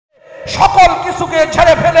সকল কিছুকে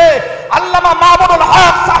ঝেড়ে ফেলে আল্লামা মামুনুল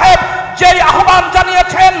হক সাহেব যেই আহ্বান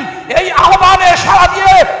জানিয়েছেন, এই আহ্বানে সাড়া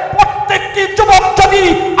দিয়ে প্রত্যেকটি যুবক যদি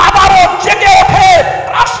আবারও জেগে ওঠে,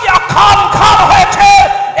 রাশিয়া খান খান হয়েছে,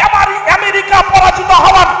 আমেরিকা পরাজিত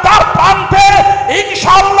হওয়ার দ্বার প্রান্তে,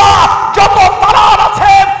 ইনশাআল্লাহ যত দালাল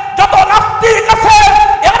আছে, যত নাস্তিক আছে,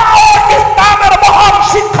 এরাও ইসলামের মহান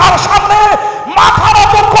শিক্ষার সামনে মাথা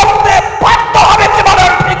নত করতে বাধ্য হবে। কি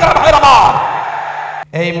বলেন ঠিক না ভাইরা আমার?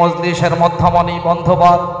 এই মজলিসের মধ্যমণি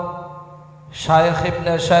বন্ধুবর শায়েখ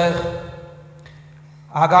ইবনে শেখ,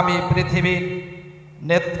 আগামী পৃথিবীর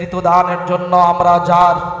নেতৃত্ব দানের জন্য আমরা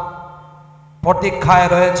যার প্রতীক্ষায়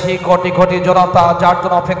রয়েছি, কোটি কোটি জনতা যার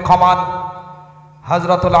জন্য অপেক্ষমান,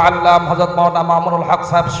 হযরতুল আল্লাম হযরত মাওলানা মামুনুল হক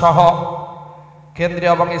সাহেব সহ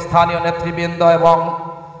কেন্দ্রীয় এবং স্থানীয় নেতৃবৃন্দ এবং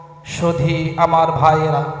সুধী আমার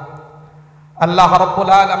ভাইয়েরা, আল্লাহ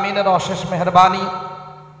রাব্বুল আলামিনের অশেষ মেহেরবানি,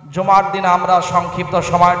 জুমার দিন আমরা সংক্ষিপ্ত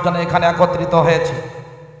সময়ের জন্য এখানে একত্রিত হয়েছি।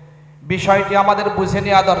 বিষয়টি আমাদের বুঝে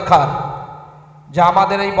নেওয়া দরকার যে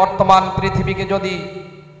আমাদের এই বর্তমান পৃথিবীকে যদি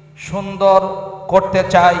সুন্দর করতে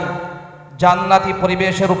চাই, জান্নাতি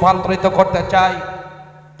পরিবেশে রূপান্তরিত করতে চাই,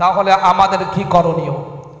 তাহলে আমাদের কি করণীয়?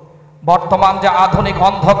 বর্তমান যে আধুনিক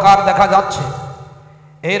অন্ধকার দেখা যাচ্ছে,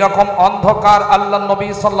 এই রকম অন্ধকার আল্লাহ নবী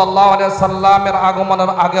সাল্লাল্লাহু আলাইহি সাল্লামের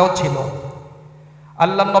আগমনের আগেও ছিল।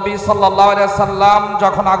 আল্লাহ নবী সাল্লাল্লাহু আলাইহি সাল্লাম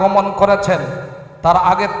যখন আগমন করেছেন, তার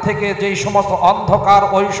আগের থেকে যেই সমস্ত অন্ধকার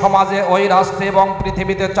ওই সমাজে, ওই রাষ্ট্রে এবং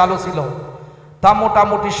পৃথিবীতে চালু ছিল, তা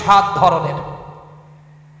মোটামুটি 7 ধরনের।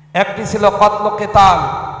 একটি ছিল কতল কিতাল,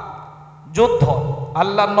 যুদ্ধ।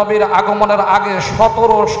 আল্লাহ নবীর আগমনের আগে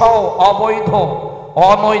 1700 অবৈধ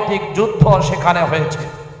অনৈতিক যুদ্ধ সেখানে হয়েছে।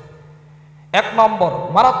 1 নম্বর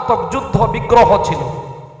মারাত্মক যুদ্ধ বিগ্রহ ছিল।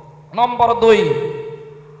 নম্বর 2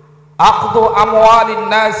 আকদু আমওয়ালিন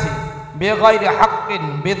নাসি বেগাইরি হাক্কিন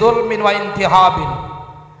বিযুলমিন ওয়া ইনতিহাবিন,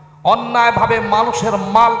 অন্যায়ভাবে মানুষের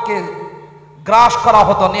মালকে গ্রাস করা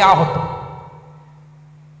হতো, নেওয়া হতো।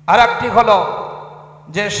 আর একটি হলো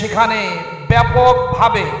যে সেখানে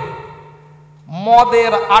ব্যাপকভাবে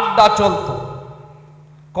মদের আড্ডা চলত,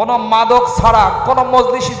 কোনো মাদক ছাড়া কোনো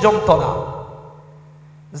মজলিসই জমত না।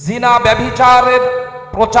 জিনা ব্যভিচারের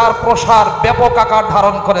প্রচার প্রসার ব্যাপক আকার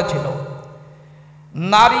ধারণ করেছিল।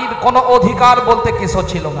 নারীর কোনো অধিকার বলতে কিছু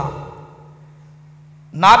ছিল না।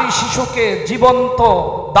 নারী শিশুকে জীবন্ত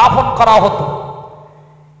দাফন করা হতো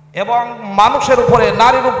এবং মানুষের উপরে,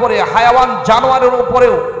 নারীর উপরে, হায়াওয়ান জানোয়ারের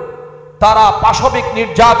উপরেও তারা পাশবিক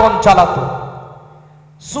নির্যাতন চালাত।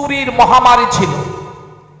 চুরির মহামারী ছিল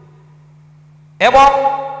এবং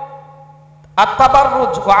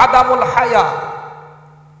আত্তাবাররুজ ওয়া আদামুল হায়া,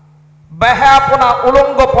 বেহায়াপনা,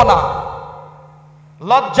 উলঙ্গপনা,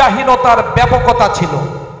 লজ্জাহীনতার ব্যাপকতা ছিল।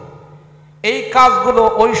 এই কাজগুলো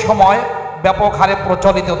ওই সময় ব্যাপক হারে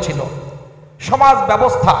প্রচলিত ছিল। সমাজ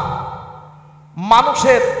ব্যবস্থা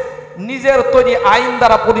মানুষের নিজের তৈরি আইন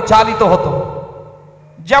দ্বারা পরিচালিত হতো,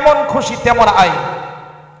 যেমন খুশি তেমন আইন।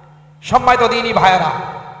 সম্মানিত দিনী ভাইয়েরা,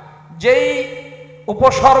 যেই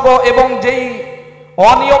উপসর্গ এবং যেই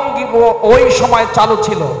অনিয়মগুলো ওই সময় চালু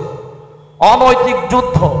ছিল, অনৈতিক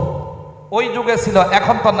যুদ্ধ ওই যুগে ছিল,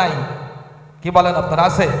 এখন তো নাই। কি বলেন আপনারা,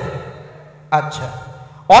 আছে? আচ্ছা,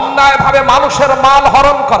 অন্যায়ভাবে মানুষের মাল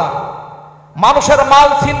হরণ করা, মানুষের মাল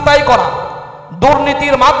ছিনতাই করা,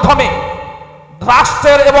 দুর্নীতির মাধ্যমে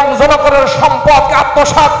রাষ্ট্রের এবং জনগণের সম্পদকে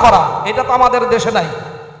আত্মসাৎ করা, এটা তো আমাদের দেশে নাই,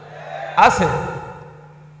 আছে?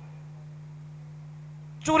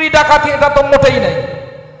 চুরি ডাকাতি, এটা তো মোটেই নাই।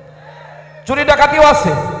 চুরি ডাকাতিও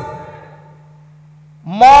আছে।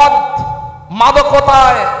 মদ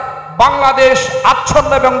মাদকতায় বাংলাদেশ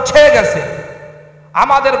আচ্ছন্ন এবং ছেয়ে গেছে।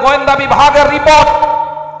 আমাদের গোয়েন্দা বিভাগের রিপোর্ট,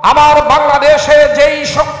 আমার বাংলাদেশে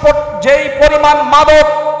যেই পরিমাণ মাদক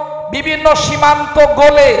বিভিন্ন সীমান্ত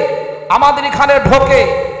গলে আমাদের এখানে ঢোকে,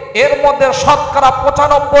 এর মধ্যে শতকরা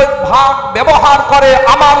 95% ব্যবহার করে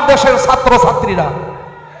আমার দেশের ছাত্রছাত্রীরা।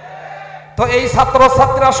 তো এই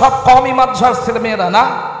ছাত্রছাত্রীরা সব কওমি মাদ্রাসার ছেলেমেয়েরা না?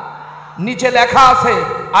 নিচে লেখা আছে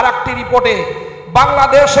আর একটি রিপোর্টে,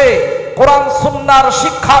 বাংলাদেশে কোরআন সুন্নাহর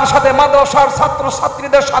শিক্ষার সাথে মাদ্রাসার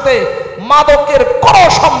ছাত্রছাত্রীদের সাথে মাদকের কোনো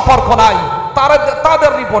সম্পর্ক নাই।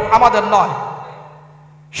 তাদের রিপোর্ট, আমাদের নয়।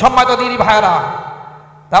 সম্মানিত দিনী ভাইয়েরা,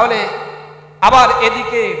 তাহলে আবার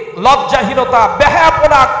এদিকে লজ্জাহীনতা,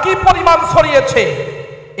 বেহায়াপনা কি পরিমাণ ছড়িয়েছে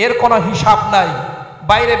এর কোনো হিসাব নাই,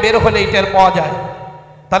 বাইরে বের হলেই টের পাওয়া যায়।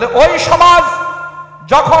 তাহলে ওই সমাজ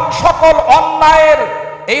যখন সকল অন্যায়ের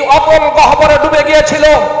এই অতল গহ্বরে ডুবে গিয়েছিল,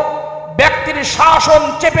 ব্যক্তির শাসন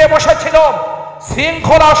চেপে বসেছিল,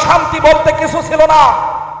 শৃঙ্খলা শান্তি বলতে কিছু ছিল না,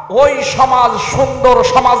 ওই সমাজ সুন্দর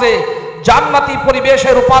সমাজে জান্নাতি পরিবেশে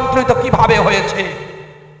রূপান্তরিত কিভাবে হয়েছে?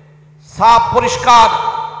 সাফ পরিষ্কার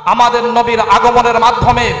আমাদের নবীর আগমনের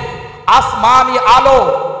মাধ্যমে আসমানি আলো,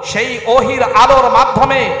 সেই ওহির আলোর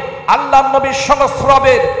মাধ্যমে আল্লাহ নবীর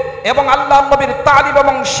সংস্রবের এবং আল্লাহ নবীর তালিম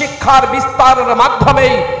এবং শিক্ষার বিস্তারের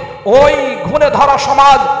মাধ্যমেই ওই ঘুণে ধরা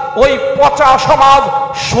সমাজ, ওই পচা সমাজ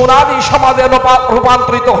সোনালী সমাজে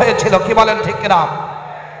রূপান্তরিত হয়েছিল। কি বলেন ঠিক কিনা?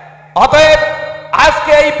 অতএব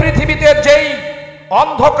আজকে এই পৃথিবীতে যেই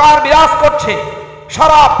অন্ধকার বিরাজ করছে,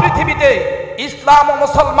 সারা পৃথিবীতে ইসলাম ও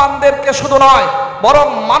মুসলমানদেরকে শুধু নয় বরং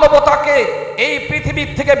মানবতাকে এই পৃথিবীর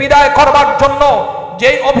থেকে বিদায় করবার জন্য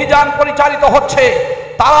যেই অভিযান পরিচালিত হচ্ছে,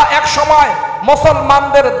 তারা এক সময়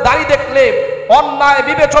মুসলমানদের দাড়ি দেখলে অন্যায়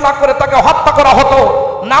বিবেচনা করে তাকে হত্যা করা হতো।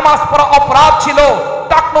 নামাজ পড়া অপরাধ ছিল,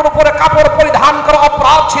 টাকনুর উপরে কাপড় পরিধান করা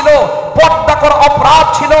অপরাধ ছিল, পর্দা করা অপরাধ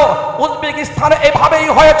ছিল। উজবেকিস্তানে এভাবেই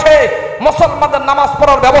হয়েছে। মুসলমানদের নামাজ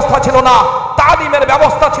পড়ার ব্যবস্থা ছিল না, তালিমের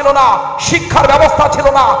ব্যবস্থা ছিল না, শিক্ষার ব্যবস্থা ছিল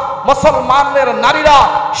না। মুসলমানদের নারীরা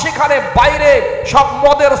সেখানে বাইরে সব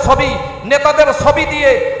মদের ছবি, নেতাদের ছবি দিয়ে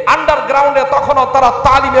আন্ডারগ্রাউন্ডে তখনও তারা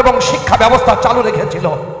তালিম এবং শিক্ষা ব্যবস্থা চালু রেখেছিল।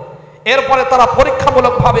 এরপরে তারা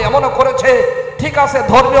পরীক্ষামূলকভাবে এমনও করেছে, ঠিক আছে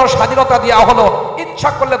ধর্মীয় স্বাধীনতা দেওয়া হলো, ইচ্ছা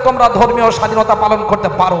করলে তোমরা ধর্মীয় স্বাধীনতা পালন করতে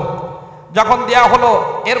পারো। যখন দেয়া হলো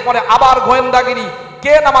এরপরে আবার গোয়েন্দাগিরি,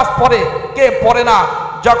 কে নামাজ পড়ে কে পড়ে না,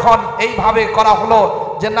 যখন এইভাবে করা হলো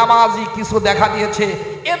যে নামাজি কিছু দেখা দিয়েছে,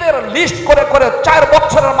 এদের লিস্ট করে করে 4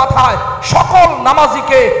 বছরের মাথায় সকল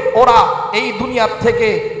নামাজিকে ওরা এই দুনিয়ার থেকে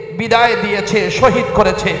বিদায় দিয়েছে, শহীদ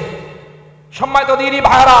করেছে। সম্মানিত দিনী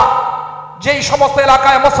ভাইরা, যেই সমস্ত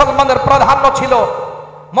এলাকায় মুসলমানদের প্রাধান্য ছিল,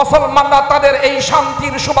 মুসলমানরা তাদের এই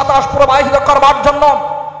শান্তির সুবাতাস প্রবাহিত করবার জন্য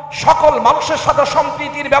সকল মানুষের সাথে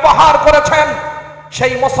সম্প্রীতির ব্যবহার করেছেন,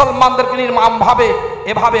 সেই মুসলমানদেরকে নির্মমভাবে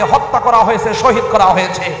এভাবে হত্যা করা হয়েছে, শহীদ করা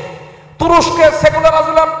হয়েছে। তুরস্কে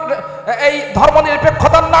সেকুলারিজম, এই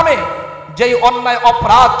ধর্মনিরপেক্ষতার নামে যেই অন্যায়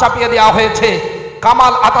অপরাধ চাপিয়ে দেওয়া হয়েছে,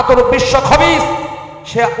 কামাল আতাতুর্ক বিশ্ব খবিস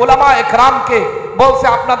সে উলামা একরামকে বলছে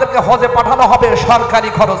আপনাদেরকে হজে পাঠানো হবে সরকারি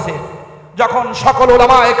খরচে। যখন সকল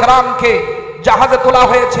উলামা একরামকে জাহাজে তোলা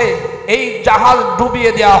হয়েছে, এই জাহাজ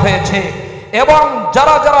ডুবিয়ে দেওয়া হয়েছে এবং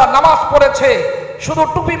যারা যারা নামাজ পড়েছে শুধু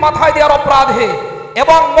টুপি মাথায় দেওয়ার অপরাধে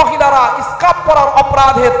এবং মহিলারা স্কার্ফ পরার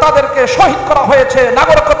অপরাধে তাদেরকে শহীদ করা হয়েছে,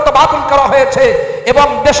 নাগরিকত্ব বাতিল করা হয়েছে এবং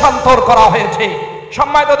দেশান্তর করা হয়েছে।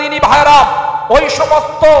 সম্মানিত দিনী ভাইরা, ওই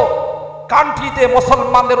সমস্ত কান্ট্রিতে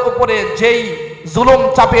মুসলমানদের উপরে যেই জুলুম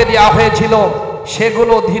চাপিয়ে দেওয়া হয়েছিল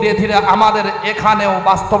সেগুলো ধীরে ধীরে আমাদের এখানেও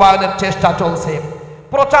বাস্তবায়নের চেষ্টা চলছে।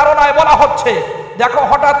 প্রচারণায় বলা হচ্ছে দেখো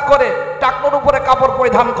হঠাৎ করে টাকনুর উপরে কাপড়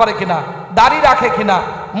পরিধান করে কিনা, দাড়ি রাখে কিনা,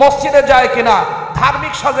 মসজিদে যায় কিনা,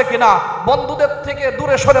 ধার্মিক সাজে কিনা, বন্ধুদের থেকে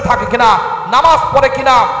দূরে সরে থাকে কিনা, নামাজ পড়ে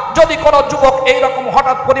কিনা। যদি কোনো যুবক এইরকম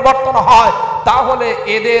হঠাৎ পরিবর্তন হয় তাহলে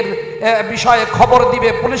এদের বিষয়ে খবর দিবে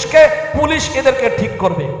পুলিশকে, পুলিশ এদেরকে ঠিক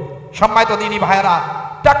করবে। সম্মানিত দিনী ভাইয়েরা,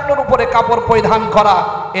 টাকনুর উপরে কাপড় পরিধান করা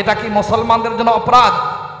এটা কি মুসলমানদের জন্য অপরাধ?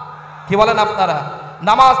 কি বলেন আপনারা?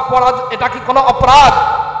 নামাজ পড়া এটা কি কোনো অপরাধ?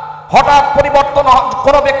 হঠাৎ পরিবর্তন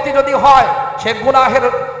কোনো ব্যক্তি যদি হয়, সে গুনাহের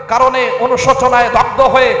কারণে অনুশোচনায় দগ্ধ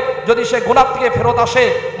হয়ে যদি সে গুনাহ থেকে ফেরত আসে,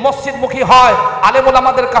 মসজিদমুখী হয়, আলেম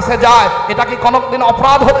ওলামাদের কাছে যায়, এটা কি কোনোদিন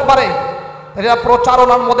অপরাধ হতে পারে? এরা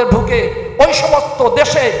প্রচারণার মধ্যে ঢুকে ওই সমস্ত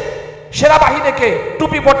দেশে সেনাবাহিনীকে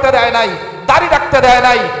টুপি পরতে দেয় নাই, দাড়ি রাখতে দেয়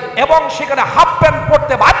নাই এবং সেখানে হাফ প্যান্ট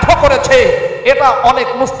পরতে বাধ্য করেছে। এটা অনেক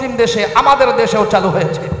মুসলিম দেশে, আমাদের দেশেও চালু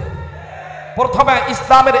হয়েছে। প্রথমে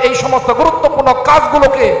ইসলামের এই সমস্ত গুরুত্বপূর্ণ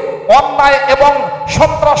কাজগুলোকে অন্যায় এবং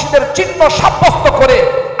সন্ত্রাসীদের চিহ্ন সাব্যস্ত করে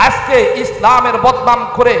আজকে ইসলামের বদনাম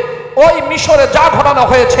করে ওই মিশরে যা ঘটানো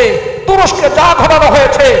হয়েছে, তুরস্কে যা ঘটানো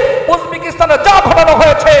হয়েছে, উজবেকিস্তানে যা ঘটানো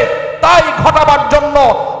হয়েছে, তাই ঘটাবার জন্য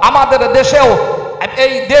আমাদের দেশেও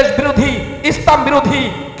এই দেশ বিরোধী, ইসলাম বিরোধী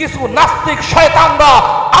কিছু নাস্তিক শয়তানরা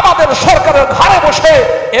আমাদের সরকারের ঘাড়ে বসে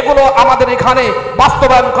এগুলো আমাদের এখানে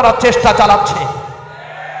বাস্তবায়ন করার চেষ্টা চালাচ্ছে।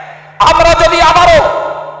 আমরা যদি আবারও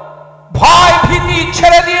ভয় ভীতি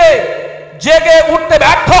ছেড়ে দিয়ে জেগে উঠতে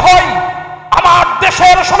ব্যর্থ হই, আমার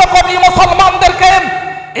দেশের 16 কোটি মুসলমানদেরকে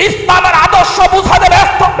ইসলামের আদর্শ বুঝাতে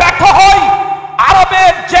ব্যর্থ হই,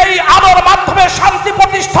 আরবের যেই আলোর মাধ্যমে শান্তি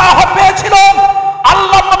প্রতিষ্ঠা পেয়েছিল,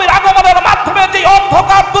 আল্লাহ নবীর আগমনের মাধ্যমে যে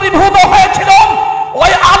অন্ধকার দূরীভূত হয়েছিল,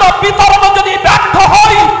 ওই আলো বিতরণ যদি ব্যর্থ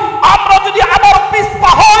হই, আমরা যদি আবার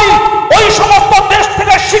পিছপা হই, ওই সমস্ত দেশ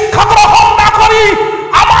থেকে শিক্ষা গ্রহণ না করি,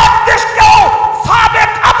 আমার দেশকেও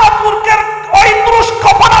সাবেক আতাতুর্কের ওই তুরস্ক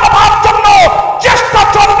বানানোর জন্য চেষ্টা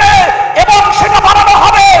চলবে এবং সেটা বানানো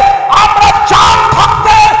হবে আমরা জান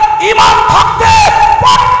থাকতে, ঈমান থাকতে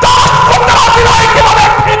বরদাস্ত করতে রাজি নই। কি বলে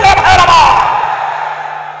ঠিক ভাইরা?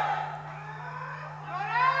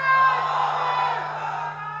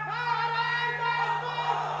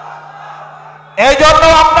 এই জন্য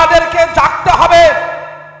আপনাদেরকে জাগতে হবে।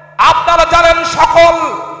 আপনারা জানেন সকল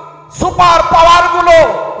সুপার পাওয়ার গুলো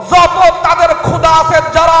যত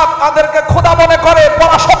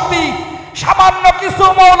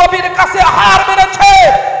মৌলবীর কাছে হার মেনেছে,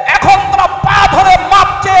 এখন তারা পা ধরে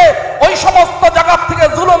মাপছে। ওই সমস্ত জায়গা থেকে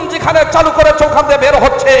জুলুম যেখানে চালু করেছে ওখান থেকে বের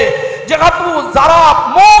হচ্ছে। যেহেতু যারা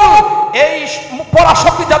মূল এই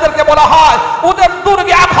পরাশক্তি যাদেরকে বলা হয়, ওদের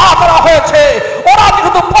দুর্গে আঘাত করা হয়েছে, ওরা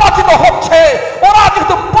যেহেতু পরাজিত হচ্ছে, ওরা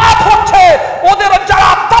যেহেতু পাপ হচ্ছে, ওদের যারা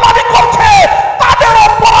দালালি করছে তাদেরও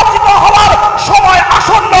পরাজিত হওয়ার সময়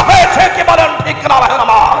আসন্ন হয়েছে। কি বলেন ঠিক না ভাই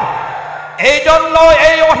আমার? এই জন্য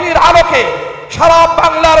এই ওহীর আলোকে সারা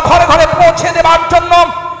বাংলার ঘরে ঘরে পৌঁছে দেওয়ার জন্য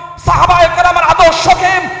সাহাবায়ে কেরামের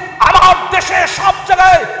আদর্শকে আমার দেশে সব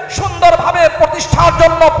জায়গায় সুন্দরভাবে প্রতিষ্ঠার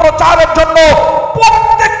জন্য, প্রচারের জন্য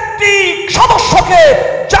প্রত্যেকটি সদস্যকে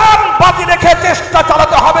জান বাজি রেখে চেষ্টা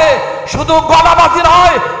চালাতে হবে। শুধু গলাবাজি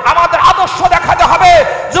নয়, আমাদের আদর্শ দেখাতে হবে।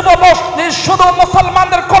 যুব মসজিদ শুধু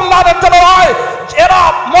মুসলমানদের কল্যাণের জন্য নয়, এরা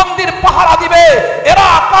মন্দির পাহারা দিবে, এরা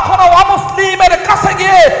কখনো অমুসলিমের কাছে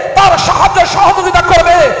গিয়ে তার সাহায্য সহযোগিতা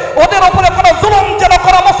করবে। ওদের উপরে কোনো জুলুম যেন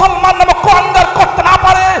কোনো মুসলমান নামক কোয়ান্দার করতে না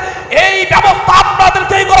পারে, এই ব্যবস্থা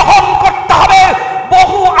আপনাদেরকেই গ্রহণ করতে হবে।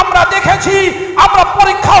 বহু আমরা দেখেছি, আমরা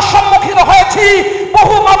পরীক্ষার সম্মুখীন হয়েছি,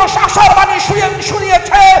 বহু মানুষ আশার বাণী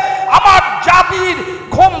শুনিয়েছে। আমার জাতির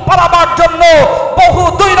ঘুম পাড়াবার জন্য বহু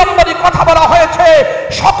দুই নম্বরী কথা বলা হয়েছে।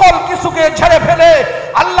 সকল কিছুকে ঝেড়ে ফেলে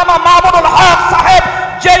আল্লামা মামুনুল হক সাহেব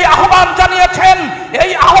যেই আহ্বান জানিয়েছেন,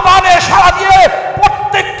 এই আহ্বানে সাড়া দিয়ে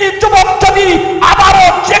প্রত্যেকটি যুবক যদি আবারও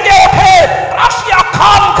জেগে ওঠে, রাশিয়া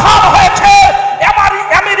খান খান হয়েছে,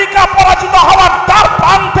 আমেরিকা পরাজিত হওয়ার দ্বার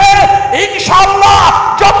প্রান্তে, ইনশাআল্লাহ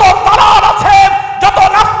যত দালাল আছে, যত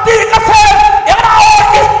নাস্তিক আছে, এরাও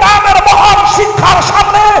ইসলামের মহান শিক্ষার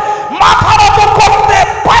সামনে মাথা নত করতে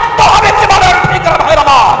বাধ্য হবে। কি বলেন ঠিক না ভাই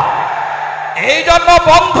আমার? এই জন্য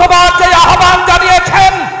বন্ধুবান যে আহ্বান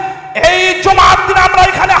জানিয়েছেন, এই জুমার দিন আমরা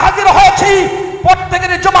এখানে হাজির হয়েছি,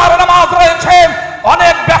 প্রত্যেকেরই জুমার নামাজ রয়েছে,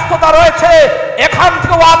 অনেক ব্যস্ততা রয়েছে, এখান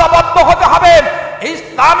থেকে ওয়াদাবদ্ধ হতে হবে।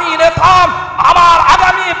 ইসলামী নেতা, আমার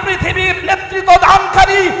আগামী পৃথিবীর নেতৃত্ব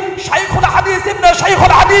দানকারী শাইখুল হাদিস ইবনে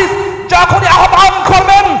শাইখুল হাদিস যখনই আহ্বান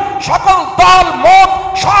করবেন, সকল দল মত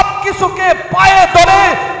সব কিছুকে পায়ে ধরে,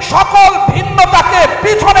 সকল ভিন্নতাকে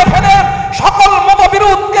পিছনে ফেলে, সকল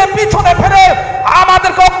মতবিরোধকে পিছনে ফেলে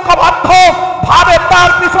আমাদেরকে ঐক্যবদ্ধ ভাবে তার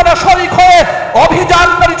পিছনে শরীক হয়ে অভিযান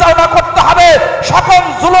পরিচালনা করতে হবে। সকল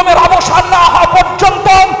জুলুমের অবসান না হওয়া পর্যন্ত,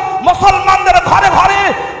 মুসলমানদের ঘরে ঘরে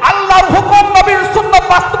আল্লাহর হুকুম নবীর সুন্নাত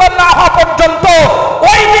বাস্তবায়ন না হওয়া পর্যন্ত,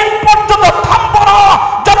 ওই দিন পর্যন্ত থামব না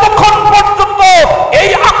যতক্ষণ পর্যন্ত এই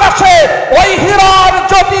আকাশে ওই হীরার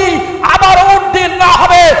জ্যোতি আবার উড্ডীন না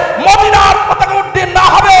হবে, মদিনার পতাকা উড্ডীন না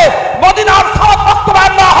হবে, মদিনার সালাত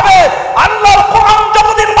বাস্তবায়ন না হবে, আল্লাহর কোরআন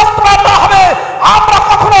যতদিন বাস্তবায়ন না হবে, আমরা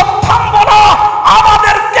কখনো থামব না।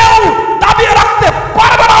 আমাদের কেউ দাবিয়ে রাখতে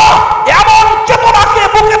পারবে না এমন চেতনাকে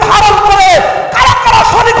বুকে ধারণ করে কারা কারা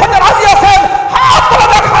শরীক হতে রাজি আছেন হাত তুলে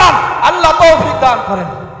দেখান। আল্লাহ তৌফিক দান করেন।